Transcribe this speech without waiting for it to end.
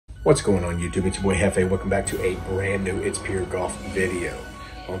What's going on YouTube? It's your boy Hefe. Welcome back to a brand new It's Pure Golf video.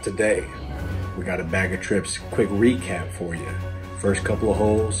 On today, we got a bag of trips. Quick recap for you. First couple of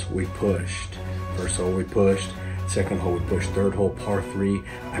holes, we pushed. First hole we pushed. Second hole we pushed. Third hole, par 3.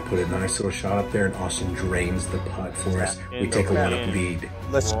 I put a nice little shot up there and Austin drains the putt for us. We take a 1-up lead.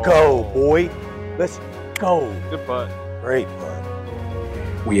 Let's go, boy. Let's go. Good putt. Great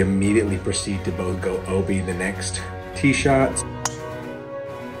putt. We immediately proceed to both go OB the next tee shots.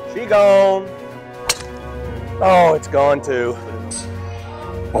 She gone. Oh, it's gone too.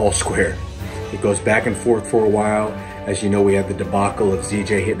 All square. It goes back and forth for a while. As you know, we had the debacle of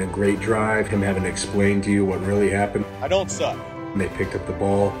ZJ hitting a great drive, him having to explain to you what really happened. I don't suck. And they picked up the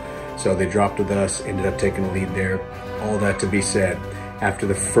ball, so they dropped with us, ended up taking the lead there. All that to be said, after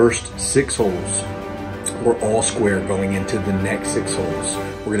the first 6 holes, we're all square going into the next 6 holes.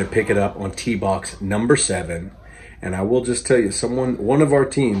 We're gonna pick it up on tee box number 7. And I will just tell you, one of our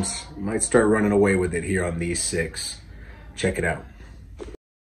teams might start running away with it here on these 6. Check it out.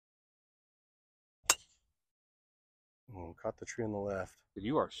 Oh, caught the tree on the left. Dude,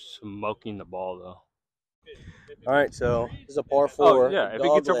 you are smoking the ball though. All right, so this is a par 4. Oh, yeah, if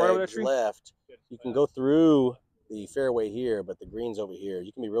it gets up right over that tree. Left, you can go through the fairway here, but the green's over here.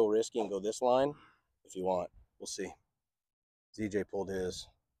 You can be real risky and go this line if you want. We'll see. ZJ pulled his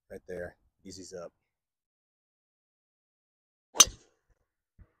right there. Easy's up.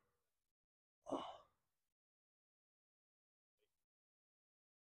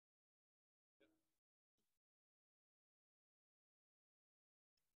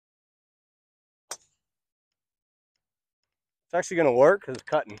 It's actually going to work because it's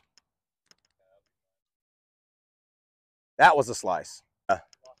cutting. That was a slice.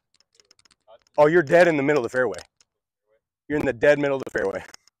 Oh, you're dead in the middle of the fairway. You're in the dead middle of the fairway.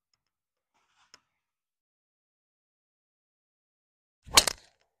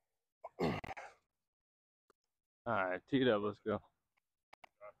 All right, tee it up. Let's go.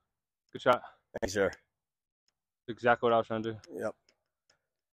 Good shot. Thanks, sir. That's exactly what I was trying to do. Yep.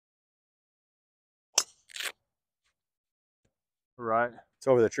 Right. It's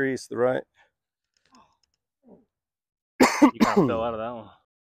over the trees to the right. You kind of fell out of that one.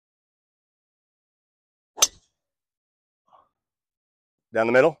 Down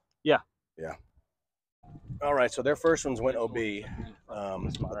the middle? Yeah. Yeah. All right, so their first ones went OB,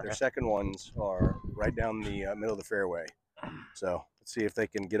 but their second ones are right down the middle of the fairway. So let's see if they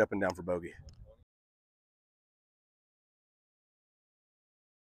can get up and down for bogey.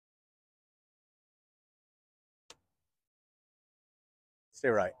 Stay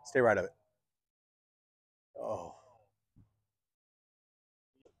right. Stay right of it. Oh.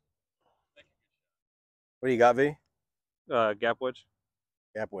 What do you got, V? Gap wedge.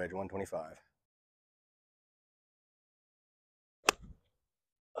 Gap wedge, 125.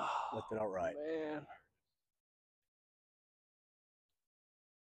 Left it out right. Man.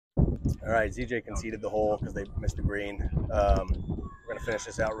 All right, ZJ conceded the hole because they missed the green. We're going to finish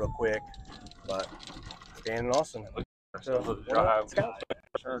this out real quick, but standing awesome. So,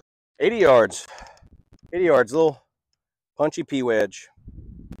 80 yards. 80 yards, little punchy P wedge.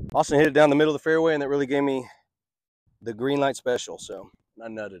 Austin hit it down the middle of the fairway, and that really gave me the green light special, so I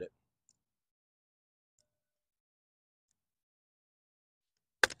nutted it.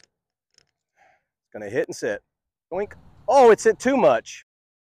 It's going to hit and sit. Oink. Oh, it's hit too much.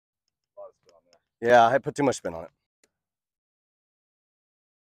 Yeah, I put too much spin on it.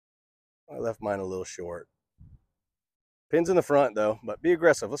 I left mine a little short. Pins in the front, though, but be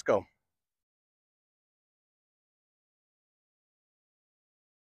aggressive. Let's go.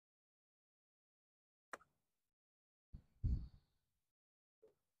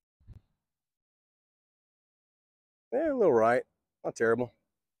 Yeah, a little right. Not terrible.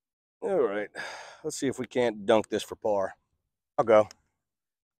 All right. Let's see if we can't dunk this for par. I'll go.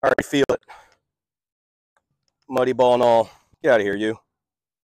 I already feel it. Muddy ball and all. Get out of here, you.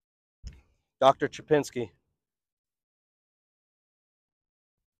 Dr. Chapinski.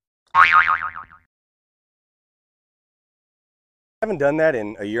 I haven't done that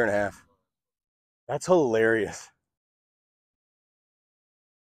in a year and a half. That's hilarious.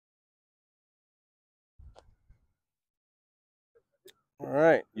 All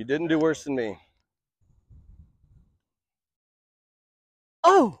right, you didn't do worse than me.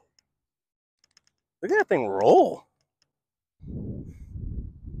 Oh! Look at that thing roll.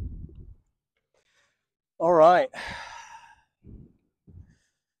 All right.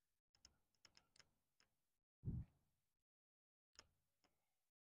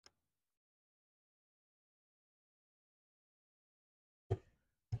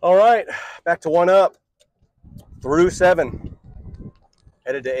 All right, back to 1 up through 7.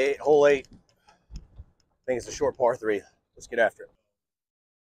 Headed to hole 8. I think it's a short par 3. Let's get after it.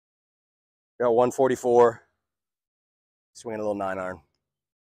 Got 144. Swinging a little 9-iron.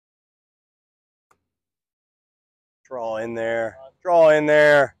 Draw in there. Draw in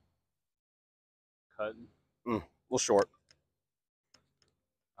there. Cut. A little short.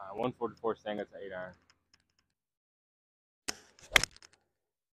 144 staying at the 8-iron.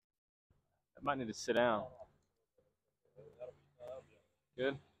 That might need to sit down.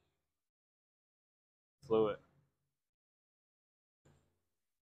 Good. Flew it.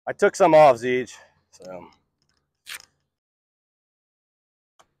 I took some off, Zeech. So.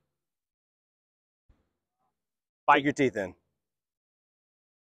 Bite your teeth in.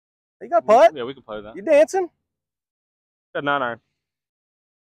 You got putt? Yeah, we can play with that. You dancing? Got 9-iron.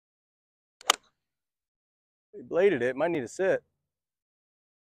 You bladed it. Might need to sit.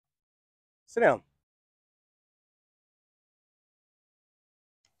 Sit down.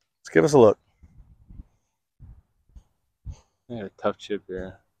 Let's give us a look. I got a tough chip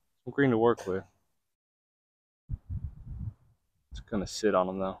here. Some green to work with. It's gonna sit on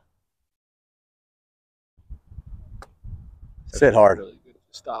them though. Sit hard. Really good.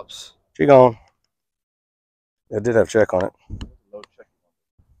 Stops. She gone. It did have check on it. Low check.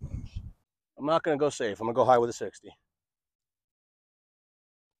 I'm not going to go safe. I'm going to go high with a 60.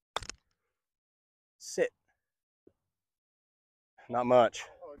 Sit. Not much.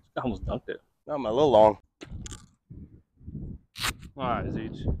 I almost dunked it. Not my, a little long. All right,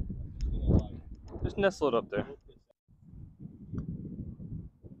 Zeech. Just nestle it up there.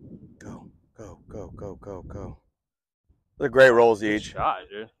 Go, go, go, go, go, go. They're great rolls, Good Zeech. shot,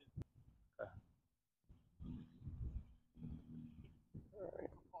 dude.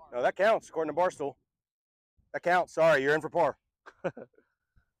 No, that counts, according to Barstool. That counts. Sorry, you're in for par.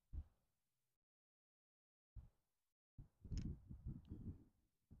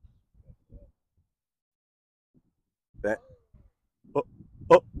 Bet. Oh,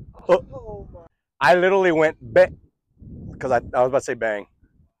 oh, oh. I literally went bet because I was about to say bang.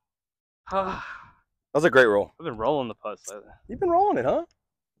 That was a great roll. I've been rolling the putts lately. You've been rolling it, huh?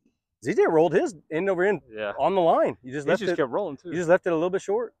 ZJ rolled his end over end on the line. You just left it. Kept rolling too. You just left it a little bit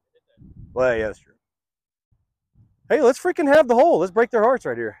short. Well, yeah, that's true. Hey, let's freaking have the hole. Let's break their hearts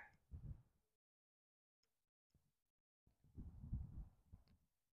right here.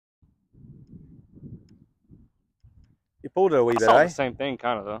 You pulled it a wee bit, the same thing,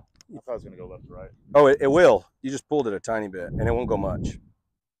 kind of though. I thought it was gonna go left to right. Oh, it will. You just pulled it a tiny bit, and it won't go much.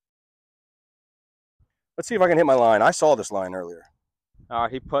 Let's see if I can hit my line. I saw this line earlier. All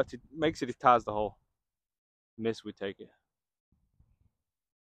right, he puts it, makes it, he ties the hole. Miss, we take it.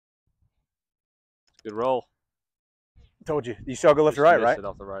 Good roll. Told you. You saw go left to right, right? It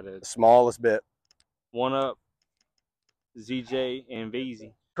off the right edge. The smallest bit. One up. ZJ and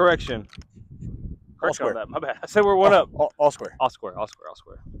Veezy. Correction. Correction on that. My bad. I said we're one up. All square. All square. All square. All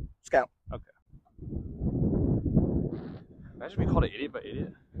square. Scout. Okay. Imagine we called it idiot by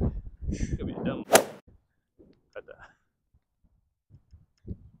idiot. Could be dumb. Cut that.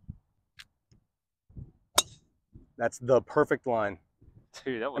 That's the perfect line.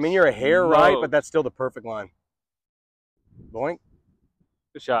 Dude, that was I mean, you're a hair right, but that's still the perfect line. Boink.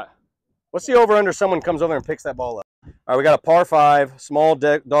 Good shot. What's the over-under? Someone comes over and picks that ball up. All right, we got a par 5, small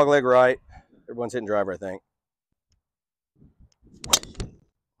dog leg right. Everyone's hitting driver, I think.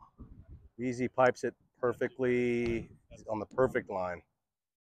 Easy pipes it perfectly on the perfect line.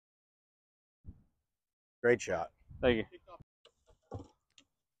 Great shot. Thank you.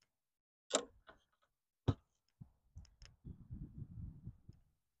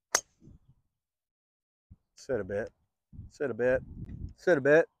 Sit a bit. Sit a bit. Sit a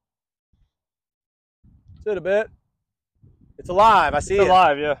bit. Sit a bit. It's alive. I see it. It's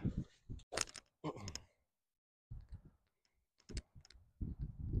alive, yeah.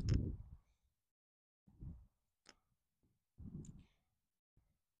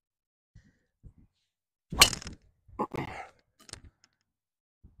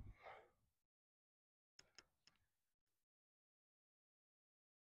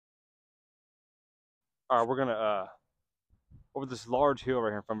 All right, we're gonna over this large hill right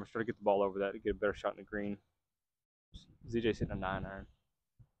here in front of us, try to get the ball over that to get a better shot in the green. ZJ's hitting a 9-iron.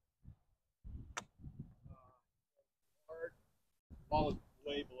 Ball is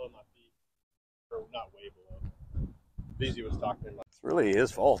way below my feet, or not way below. Veezy was talking about. It's really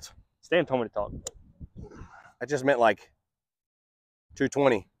his fault. Stan told me to talk. I just meant like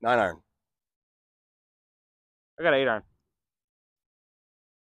 220, 9-iron. I got 8-iron.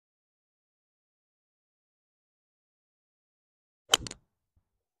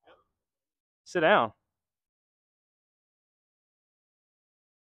 Sit down.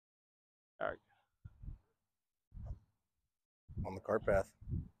 All right. On the cart path.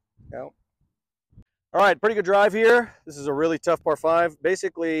 Out. All right, pretty good drive here. This is a really tough par 5.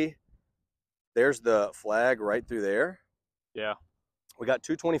 Basically, there's the flag right through there. Yeah. We got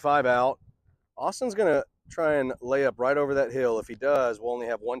 225 out. Austin's going to try and lay up right over that hill. If he does, we'll only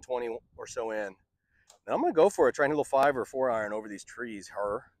have 120 or so in. Now I'm going to go for it. Try and hit a little 5 or 4 iron over these trees.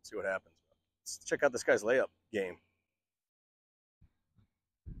 See what happens. Let's check out this guy's layup game.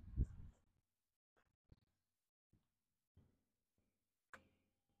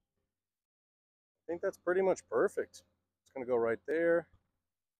 I think that's pretty much perfect. It's going to go right there.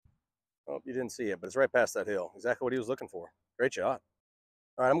 Oh, you didn't see it, but it's right past that hill. Exactly what he was looking for. Great shot.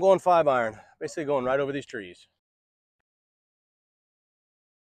 All right, I'm going 5 iron. Basically going right over these trees.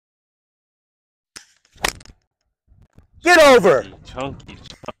 Get over! Chunky.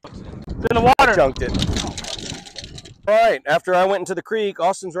 It's in the water. Chunked it. All right, after I went into the creek,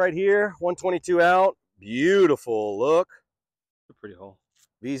 Austin's right here. 122 out. Beautiful look. It's a pretty hole.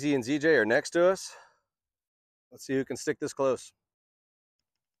 Veezy and ZJ are next to us. Let's see who can stick this close.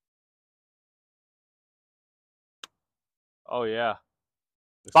 Oh, yeah.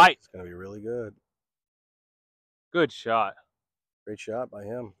 This Bite. It's going to be really good. Good shot. Great shot by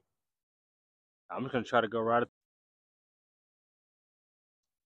him. I'm just going to try to go right at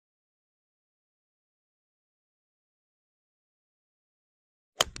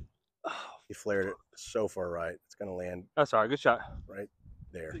He flared it so far right. It's going to land That's all right. Good shot. right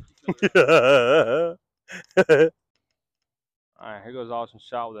there. All right, here goes Austin's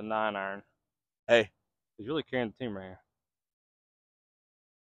shot with a 9 iron. Hey. He's really carrying the team right here.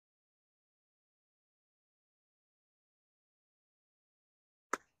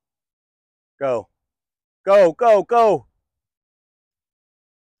 Go. Go, go, go.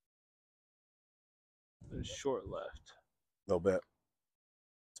 There's short left. A little bit.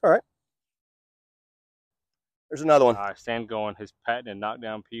 It's all right. There's another one. All right, Stan going. His patented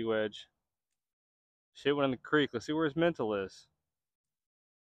knockdown P wedge. Shit went in the creek. Let's see where his mental is.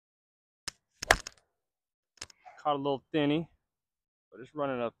 Caught a little thinny, but it's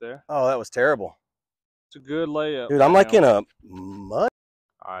running up there. Oh, that was terrible. It's a good layup. Dude, I'm like in a mud.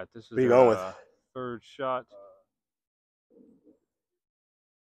 All right, this is What are you going with? Third shot.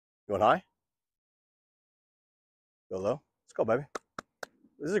 Going high? Go low? Let's go, baby.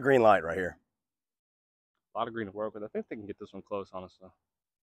 This is a green light right here. A lot of green to work with. I think they can get this one close, honestly.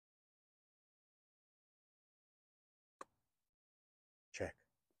 Check.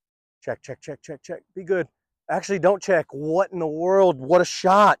 Check, check, check, check, check. Be good. Actually, don't check. What in the world? What a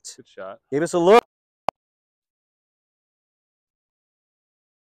shot. Good shot. Gave us a look.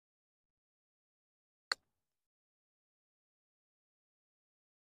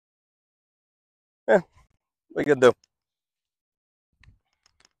 We good though.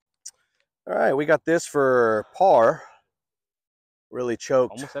 All right, we got this for par. Really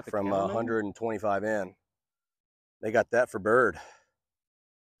choked Almost at the from camera, 125 in. They got that for bird.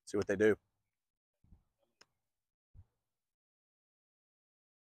 See what they do.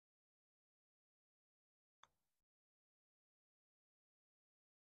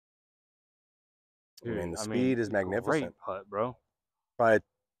 Dude, I mean, the speed is magnificent. Great putt, bro. Probably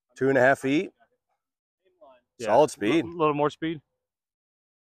 2.5 feet. Yeah. Solid speed. A little more speed.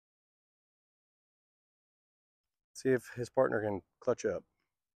 See if his partner can clutch up.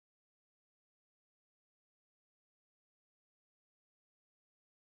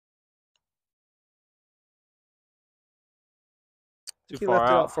 Too He far left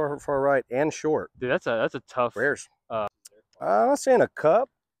it out. out far right and short. Dude, that's a tough. Rares. Uh, I'm not saying a cup.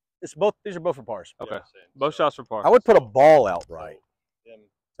 It's both. These are both for pars. Okay. Both shots for par. I would put a ball out right. Them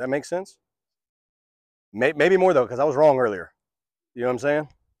Does that make sense? Maybe more though, because I was wrong earlier. You know what I'm saying?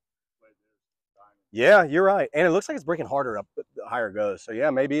 Yeah, you're right. And it looks like it's breaking harder up the higher it goes. So yeah,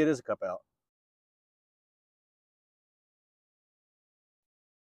 maybe it is a cup out.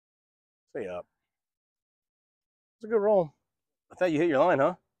 Stay up. It's a good roll. I thought you hit your line,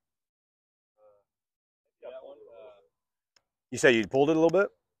 huh? You say you pulled it a little bit?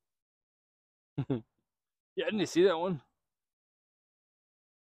 Yeah, didn't you see that one?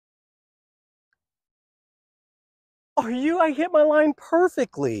 I hit my line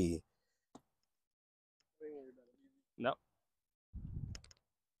perfectly. No.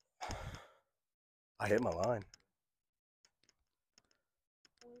 I hit my line.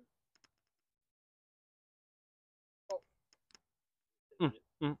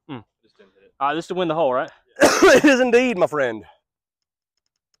 This is to win the hole, right? It is indeed, my friend.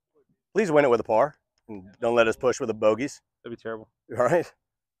 Please win it with a par. And don't let us push with the bogeys. That'd be terrible. All right.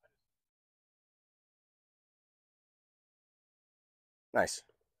 Nice.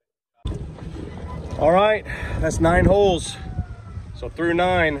 All right, that's 9 holes. So through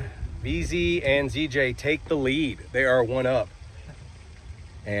 9, Veezy and ZJ take the lead. They are 1 up.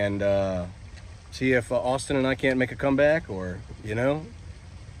 And see if Austin and I can't make a comeback, or, you know,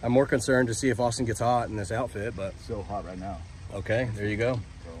 I'm more concerned to see if Austin gets hot in this outfit, but. It's so hot right now. Okay, there you go.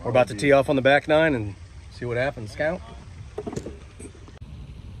 We're about to tee off on the back 9 and see what happens. Count.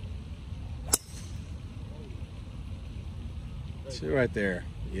 See right there.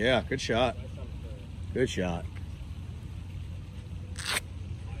 Yeah, good shot. Good shot.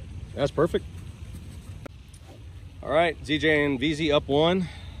 That's perfect. All right, ZJ and Veezy up 1.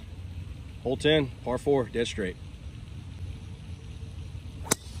 Hole 10, par 4, dead straight.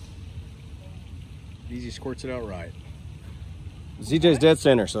 Veezy squirts it out right. ZJ's dead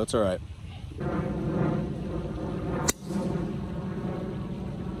center, so that's all right.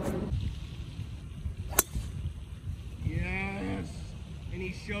 Yes, and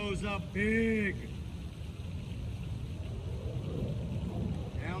he shows up big.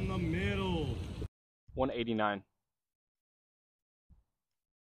 Down the middle. 189.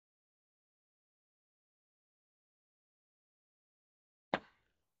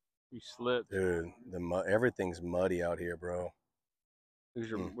 You slipped. Dude, everything's muddy out here, bro. Where's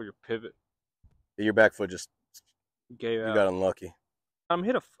your pivot? Your back foot just Gave out. You got unlucky. I'm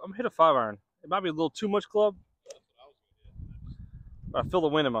hit a 5-iron. It might be a little too much club. But I feel the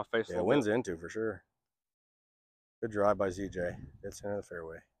wind in my face. Yeah, wind's into for sure. Good drive by ZJ. Dead center of the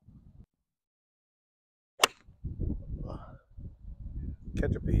fairway.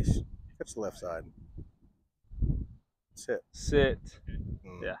 Catch a piece. Catch the left side. Sit. Sit.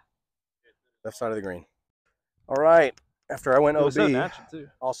 Yeah. Left side of the green. All right. After I went OB, so natural too.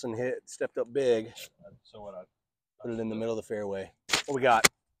 Austin stepped up big. So what? I Put it in the middle of the fairway. What we got?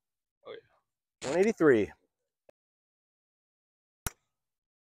 Oh yeah. 183.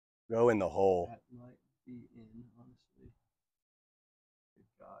 Go in the hole. That might be in, honestly. Good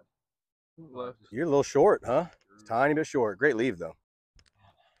God. Left. You're a little short, huh? It's a tiny bit short. Great leave, though.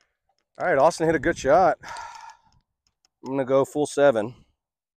 All right, Austin hit a good shot. I'm going to go full 7.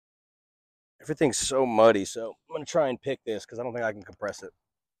 Everything's so muddy, so I'm going to try and pick this because I don't think I can compress it.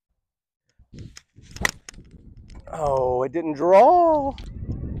 Oh, it didn't draw.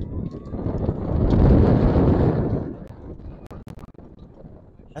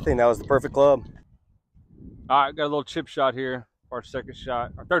 I think that was the perfect club. All right, got a little chip shot here. Our second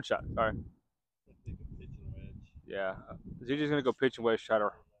shot. Our third shot, sorry. Yeah. ZJ's going to go pitch and wedge, try to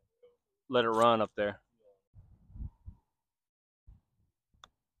let it run up there.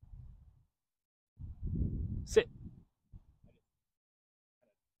 Sit.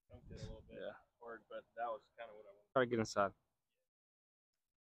 Yeah. But that was kind of what I wanted. Try to get inside.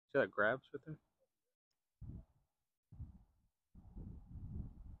 See that grabs with him?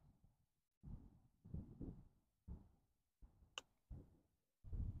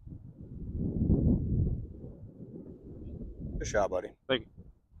 Good shot, buddy. Thank you.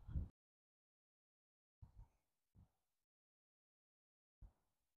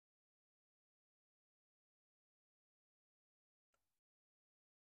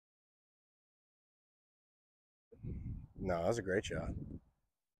 No, that was a great shot.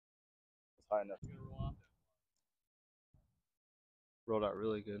 It's high enough. Rolled out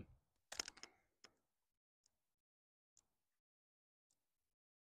really good.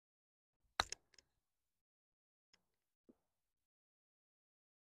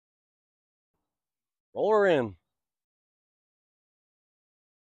 Roll her in.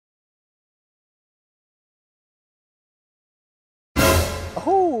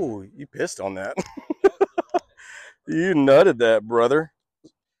 Oh, you pissed on that. You nutted that, brother.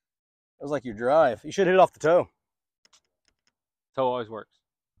 That was like your drive. You should hit it off the toe. Toe always works.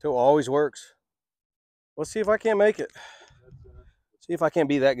 Toe always works. Let's see if I can't make it. See if I can't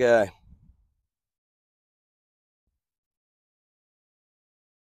be that guy.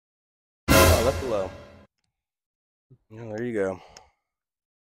 Oh, left below. Yeah, there you go.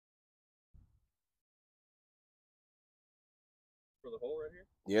 For the hole right here?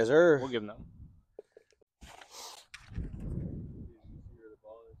 Yes, sir. We'll give him that one.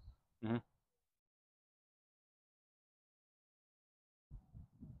 Mm-hmm.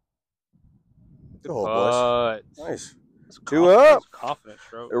 Good hole, boys. But Nice. 2 up. Confident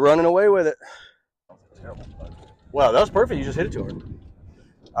stroke. They're running away with it. Wow, that was perfect. You just hit it to her.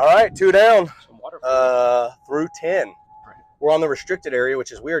 All right, 2 down. Through 10. We're on the restricted area,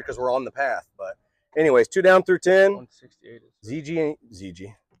 which is weird because we're on the path. But anyways, 2 down through 10. 168 ZJ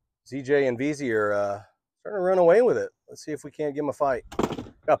and Veezy are starting to run away with it. Let's see if we can't give them a fight.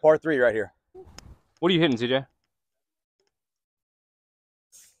 Got par 3 right here. What are you hitting, CJ?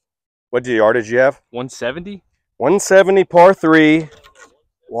 What yardage you have? 170. 170 par 3.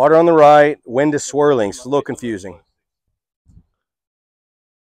 Water on the right. Wind is swirling. It's a little confusing.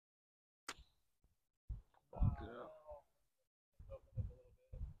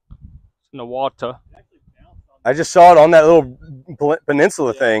 It's in the water. I just saw it on that little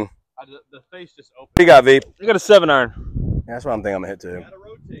peninsula thing. The face just opened. What do you got, Veep? You got a 7-iron. Yeah, that's what I'm thinking I'm going to hit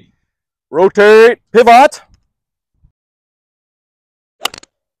too. Rotate. Pivot.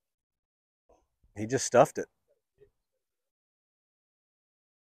 He just stuffed it.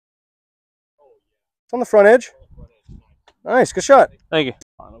 It's on the front edge. Nice. Good shot. Thank you.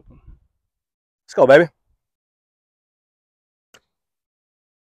 Let's go, baby.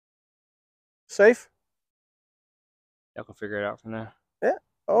 Safe. Y'all can figure it out from there. Yeah.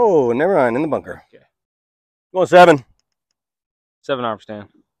 Oh, never mind. In the bunker. Okay. Going 7. 7-iron stand.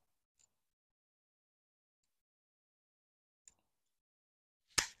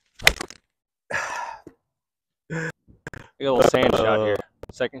 We got a little sand shot here.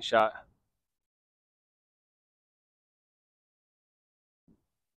 Second shot.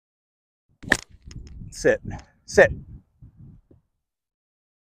 Sit. Sit.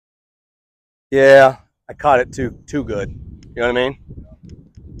 Yeah, I caught it too good. You know what I mean?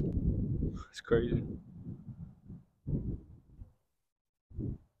 It's crazy.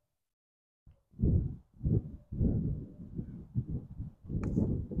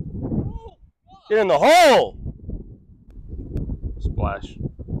 Get in the hole. Splash.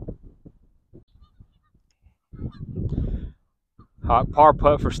 Hot par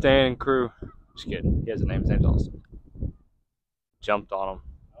putt for Stan and crew. Just kidding. He has a name. His name's Austin. Jumped on him.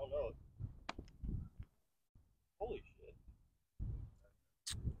 I don't know. Holy shit.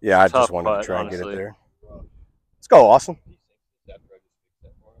 Yeah, I Tough just wanted to putt, try and get honestly. it there. Let's go, Austin.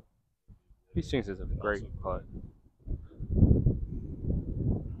 He thinks it's a great putt.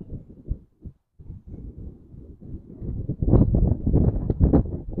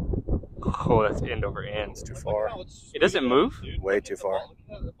 Oh, that's end over end. It's too far. It doesn't move? Way too far.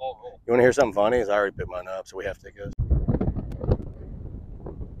 You want to hear something funny? Is I already picked mine up, so we have to go.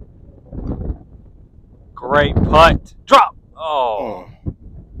 Great putt. Drop. Oh,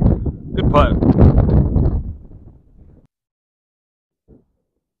 good putt.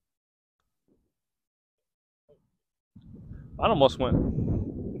 I almost went.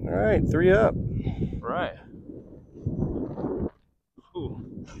 All right, 3 up. Right. Ooh.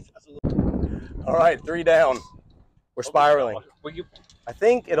 All right, 3 down. We're spiraling. I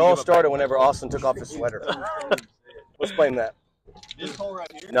think it all started whenever Austin took off his sweater. Let's blame that. This hole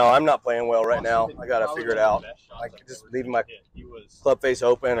right here. No, I'm not playing well right now. I gotta figure it out. Like just leaving my club face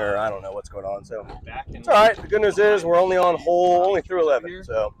open, or I don't know what's going on. So it's all right. The good news is we're only on hole only through 11,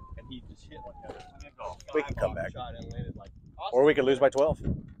 so we can come back, or we could lose by 12.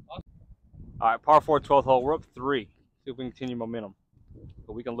 All right, par 4, 12th hole. We're up 3. See if we can continue momentum,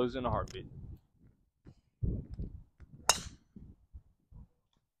 but we can lose it in a heartbeat.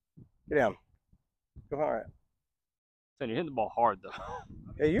 Get down. Go all right. Then you're hitting the ball hard though.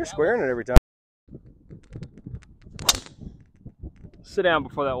 Yeah, you're squaring it every time. Sit down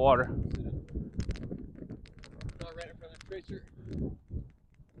before that water.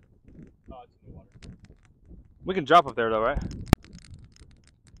 We can drop up there though, right?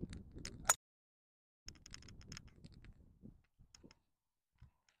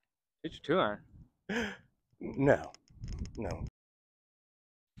 Hit your 2-iron. No, no.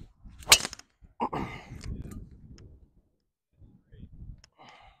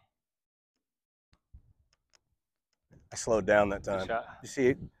 I slowed down that time. You see,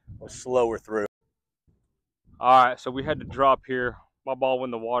 I was slower through. All right, so we had to drop here. My ball went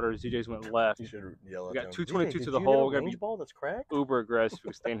in the water. ZJ's went left. You should yell at We got them. 222 DJ, to the did you hole. hit a We range got to ball that's cracked. be uber aggressive.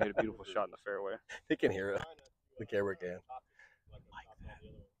 We Stan hit a beautiful shot in the fairway. They can hear it. The camera can.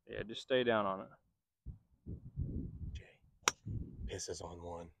 Yeah, just stay down on it. Jay, pisses on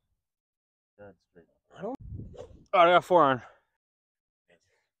one. I don't. All right, I got 4-iron.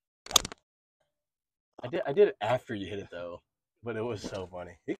 I did it after you hit it though, but it was so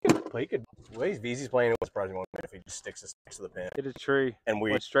funny. He could play. He could. The way Veezy's playing, it was probably one if he just sticks us next to the pin. Hit a tree. And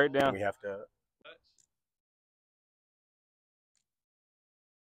we went straight down. We have to.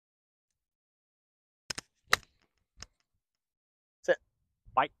 Sit.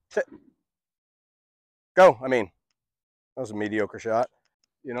 Bite. Sit. Go. I mean, that was a mediocre shot.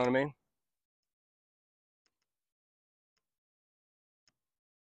 You know what I mean?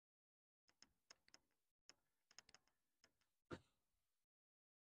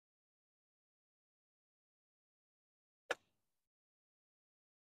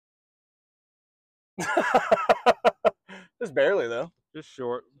 Just barely though. Just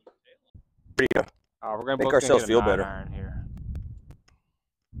short. We're gonna Make both ourselves get a feel 9 better. iron here.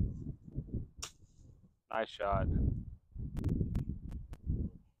 Nice shot.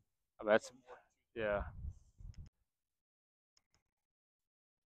 Oh, that's yeah.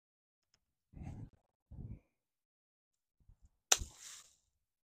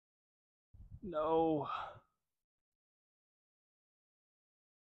 No.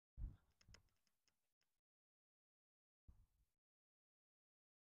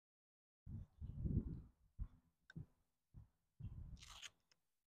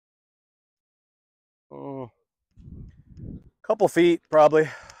 Couple feet, probably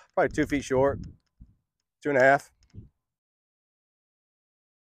 2 feet short, 2.5.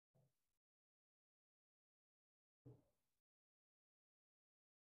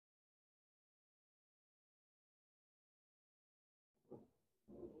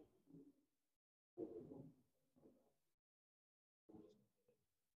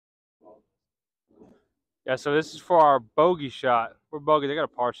 Yeah, so this is for our bogey shot. We're bogey. They got a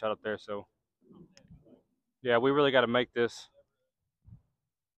par shot up there, so yeah, we really got to make this.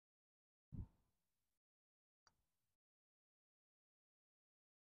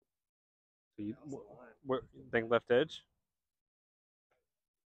 So you think left edge?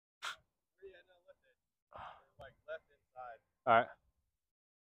 All right.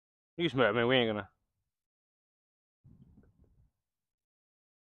 You can smell it. I mean, we ain't gonna.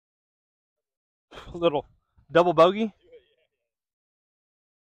 Little double bogey.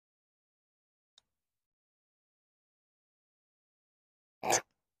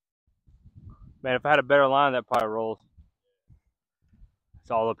 Man, if I had a better line, that probably rolls.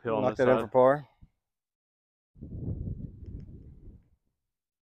 It's all uphill on Knock this that side. in for par.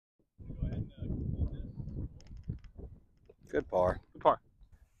 Good par. Good par.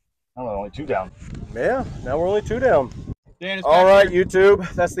 I'm only 2 down. Yeah, now we're only 2 down. Dan is All back right, here.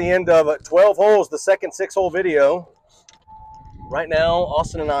 YouTube, that's the end of 12 holes, the second 6-hole video. Right now,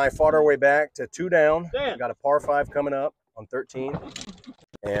 Austin and I fought our way back to 2 down. Dan. We got a par 5 coming up on 13.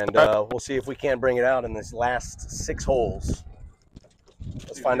 And we'll see if we can't bring it out in this last 6 holes.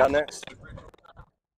 Let's find out next.